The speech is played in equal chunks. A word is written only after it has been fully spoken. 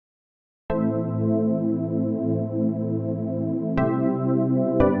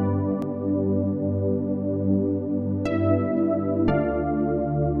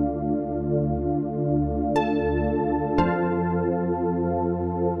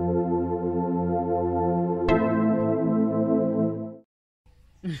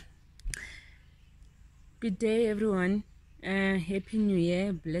Good day, everyone. Happy New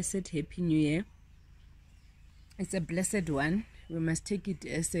Year. Blessed Happy New Year. It's a blessed one. We must take it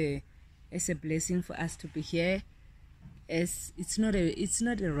as a blessing for us to be here. As it's not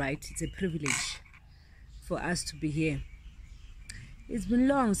a right, it's a privilege for us to be here. It's been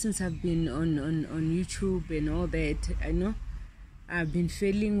long since I've been on YouTube and all that. I know I've been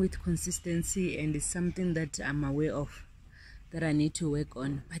failing with consistency, and it's something that I'm aware of that I need to work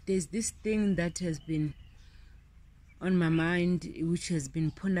on. But there's this thing that has been on my mind, which has been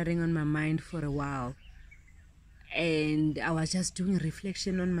pondering on my mind for a while, and I was just doing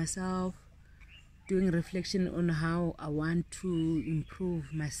reflection on myself, doing reflection on how I want to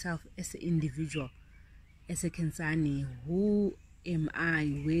improve myself as an individual, as a Kansani. Who am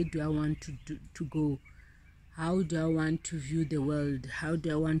I? Where do I want to go? How do I want to view the world? How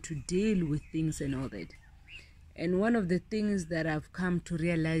do I want to deal with things and all that? And one of the things that I've come to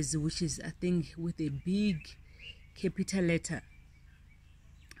realize, which is, I think, with a big capital letter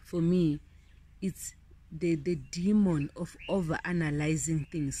for me, it's the demon of over-analyzing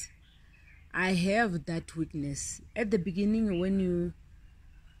things. I have that weakness. At the beginning, when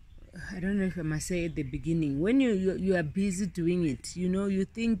I don't know if I must say at the beginning, when you are busy doing it, you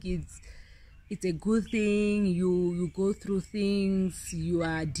think it's a good thing, you go through things, you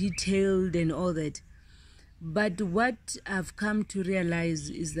are detailed and all that. But what I've come to realize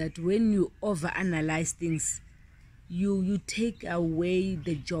is that when you over-analyze things, you take away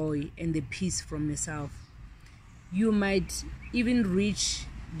the joy and the peace from yourself. You might even reach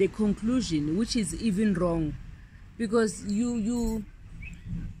the conclusion, which is even wrong, because you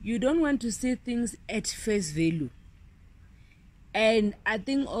don't want to see things at face value. And I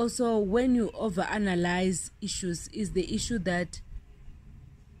think also when you overanalyze issues is the issue that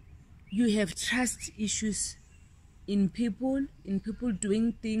you have trust issues in people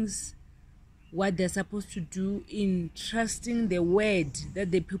doing things what they're supposed to do, in trusting the word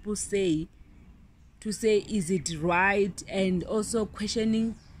that the people say, to say is it right, and also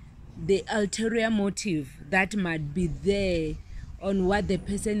questioning the ulterior motive that might be there on what the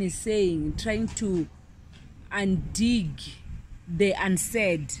person is saying, trying to undig the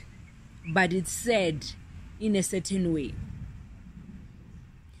unsaid, but it's said in a certain way.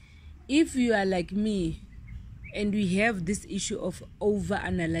 If you are like me and we have this issue of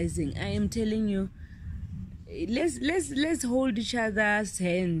over-analyzing, I am telling you, let's hold each other's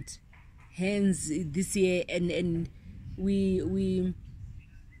hands this year, and we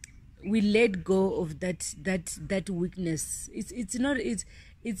let go of that weakness. It's not it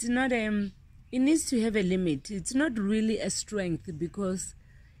needs to have a limit. It's not really a strength, because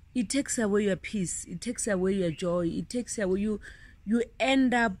it takes away your peace, it takes away your joy, it takes away you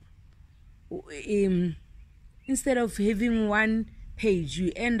end up instead of having one page,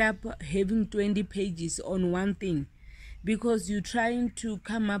 you end up having 20 pages on one thing, because you're trying to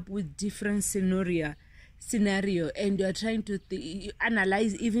come up with different scenario, and you're trying to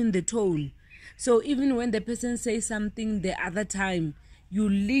analyze even the tone. So even when the person says something the other time, you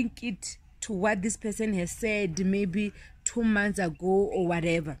link it to what this person has said maybe 2 months ago or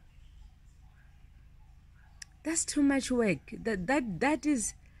whatever. That's too much work. That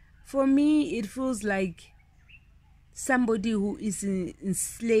is, for me, it feels like somebody who is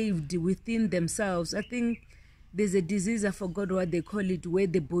enslaved within themselves. I think there's a disease, I forgot what they call it, where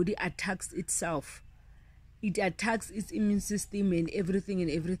the body attacks itself. It attacks its immune system and everything,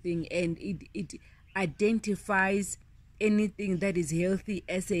 and it identifies anything that is healthy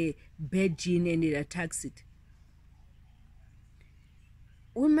as a bad gene, and it attacks it.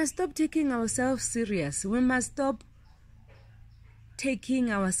 We must stop taking ourselves serious. We must stop taking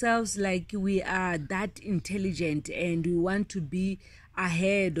ourselves like we are that intelligent and we want to be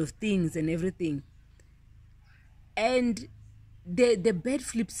ahead of things and everything. And the bad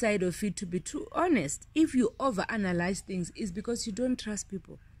flip side of it, to be too honest, if you overanalyze things, is because you don't trust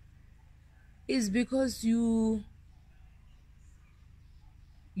people. It's because you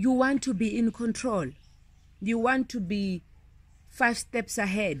want to be in control. You want to be 5 steps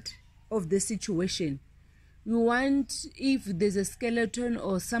ahead of the situation. You want, if there's a skeleton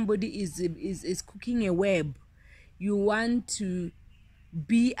or somebody is cooking a web, you want to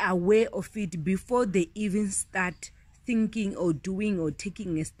be aware of it before they even start thinking or doing or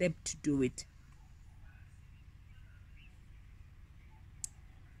taking a step to do it.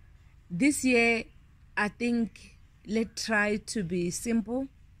 This year, I think, let's try to be simple.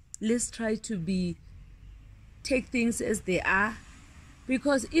 Let's try to take things as they are.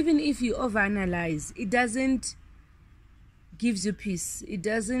 Because even if you overanalyze, it doesn't give you peace. It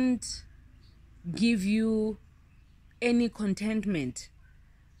doesn't give you any contentment.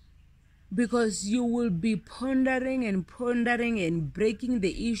 because you will be pondering and breaking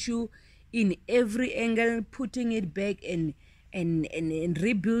the issue in every angle, putting it back and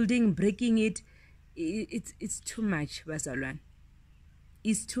rebuilding, breaking it. It's too much, Basalwan.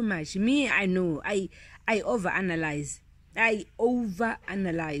 It's too much. Me, I know. I overanalyze. I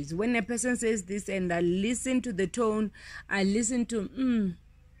overanalyze. When a person says this and I listen to the tone, I listen to,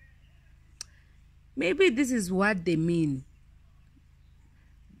 maybe this is what they mean.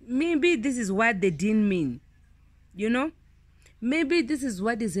 Maybe this is what they didn't mean. You know? Maybe this is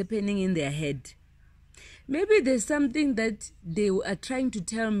what is happening in their head. Maybe there's something that they are trying to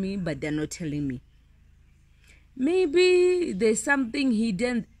tell me, but they're not telling me. Maybe there's something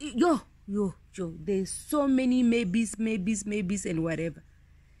hidden. Yo. There's so many maybes, and whatever.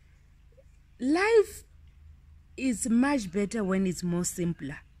 Life is much better when it's more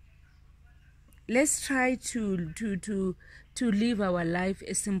simpler. Let's try to live our life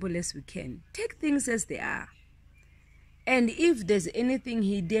as simple as we can. Take things as they are. And if there's anything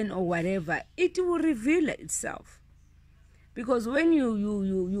hidden or whatever, it will reveal itself. Because when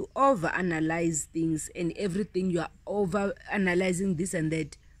you overanalyze things and everything, you are overanalyzing this and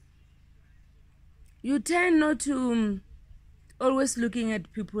that, you tend not to always looking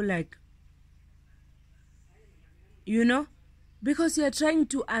at people like, you know, because you are trying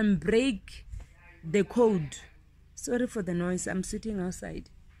to unbreak the code. Sorry for the noise, I'm sitting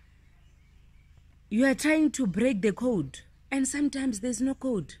outside. You are trying to break the code, and sometimes there's no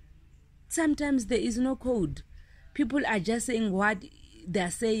code. Sometimes there is no code. People are just saying what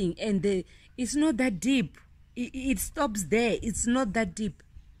they're saying, and it's not that deep. It stops there. It's not that deep.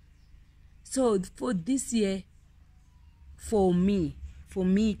 So for this year, for me,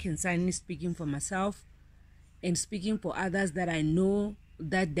 concerning speaking for myself and speaking for others that I know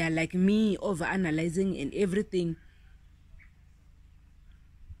that they're like me, overanalyzing and everything,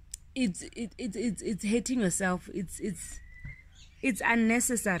 it's hating yourself. It's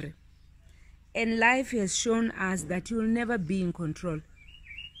unnecessary. And life has shown us that you will never be in control.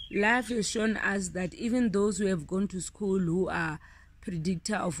 Life has shown us that even those who have gone to school, who are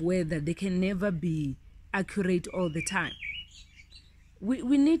predictor of weather, they can never be accurate all the time.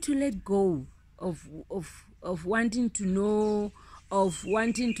 We need to let go of wanting to know, of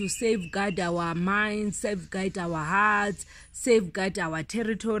wanting to safeguard our minds, safeguard our hearts, safeguard our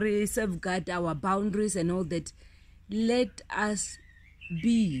territory, safeguard our boundaries and all that. Let us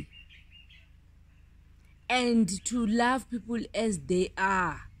be. And to love people as they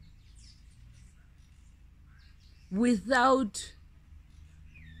are, without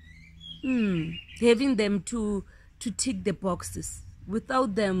having them to tick the boxes,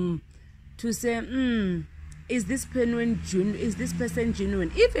 without them to say, is this person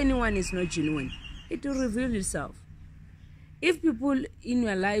genuine? If anyone is not genuine, it will reveal itself. If people in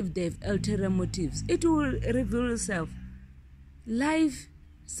your life, they have ulterior motives, it will reveal itself.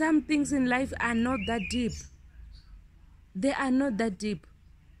 Some things in life are not that deep. They are not that deep.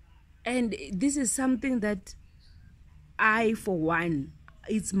 And this is something that I, for one,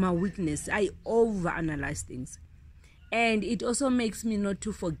 it's my weakness. I overanalyze things. And it also makes me not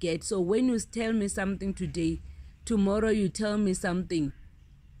to forget. So when you tell me something today, tomorrow you tell me something.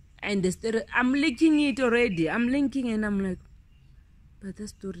 And the story, I'm linking it already. I'm linking and I'm like, but that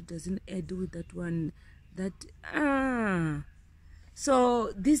story doesn't add with that one.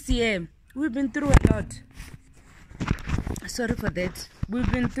 So this year, we've been through a lot. Sorry for that.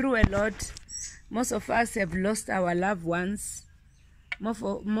 We've been through a lot. Most of us have lost our loved ones.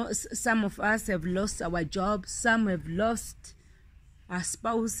 Some of us have lost our jobs. Some have lost our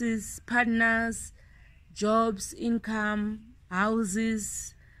spouses, partners, jobs, income,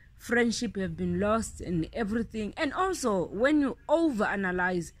 houses, friendship have been lost and everything. And also, when you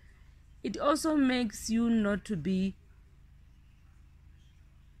overanalyze, it also makes you not to be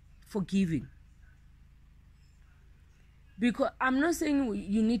forgiving. Because I'm not saying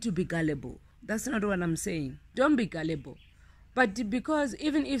you need to be gullible. That's not what I'm saying. Don't be gullible. But because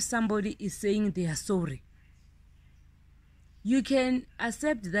even if somebody is saying they are sorry, you can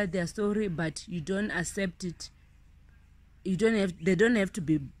accept that they are sorry, but you don't accept it. They don't have to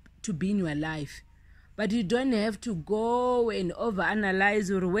be in your life. But you don't have to go and overanalyze,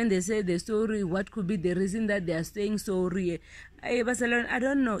 or when they say they're sorry, what could be the reason that they are saying sorry. Barcelona, I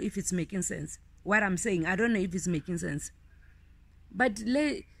don't know if it's making sense. What I'm saying, I don't know if it's making sense. But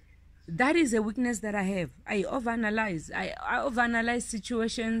that is a weakness that I have. I overanalyze. I overanalyze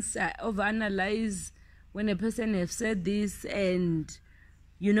situations. I overanalyze when a person has said this, and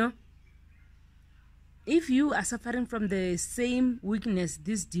you know, if you are suffering from the same weakness,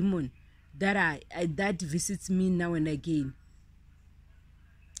 this demon that that visits me now and again,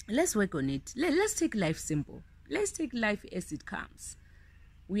 let's work on it. Let's take life simple. Let's take life as it comes.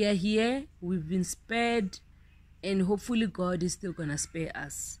 We are here, we've been spared, and hopefully God is still gonna spare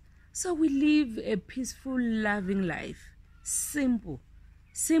us. So we live a peaceful, loving life. Simple.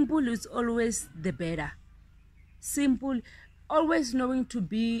 Simple is always the better. Simple, always knowing to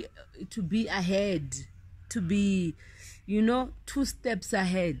be ahead, to be, 2 steps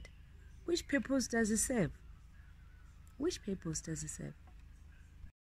ahead. Which purpose does it serve? Which purpose does it serve?